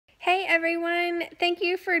everyone. Thank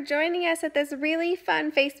you for joining us at this really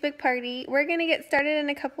fun Facebook party. We're going to get started in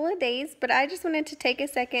a couple of days, but I just wanted to take a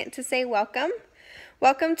second to say welcome.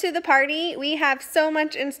 Welcome to the party. We have so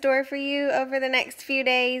much in store for you over the next few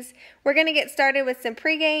days. We're going to get started with some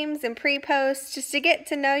pre-games and pre-posts just to get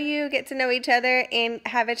to know you, get to know each other, and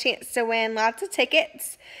have a chance to win lots of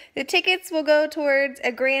tickets. The tickets will go towards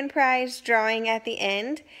a grand prize drawing at the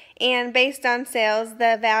end, and based on sales,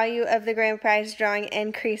 the value of the grand prize drawing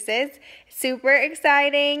increases. Super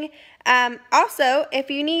exciting. Also, if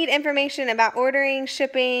you need information about ordering,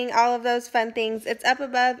 shipping, all of those fun things, it's up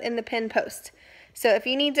above in the pinned post. So if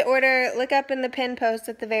you need to order, look up in the pinned post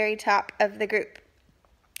at the very top of the group.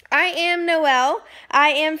 I am Noelle. I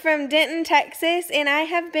am from Denton, Texas, and I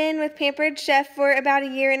have been with Pampered Chef for about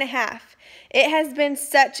 1.5 years. It has been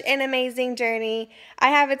such an amazing journey. I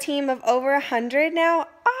have a team of over 100 now.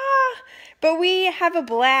 But we have a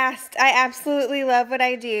blast. I absolutely love what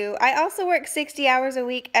I do. I also work 60 hours a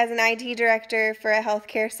week as an IT director for a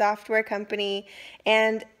healthcare software company,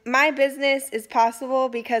 and my business is possible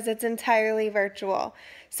because it's entirely virtual.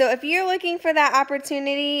 So if you're looking for that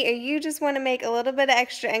opportunity, or you just want to make a little bit of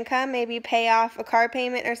extra income, maybe pay off a car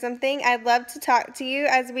payment or something, I'd love to talk to you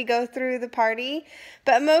as we go through the party.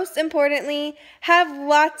 But most importantly, have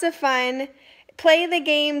lots of fun. Play the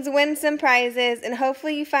games, win some prizes, and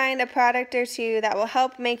hopefully you find a product or two that will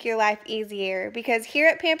help make your life easier. Because here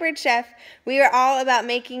at Pampered Chef, we are all about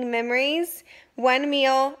making memories, one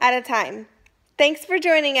meal at a time. Thanks for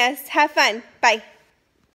joining us. Have fun. Bye.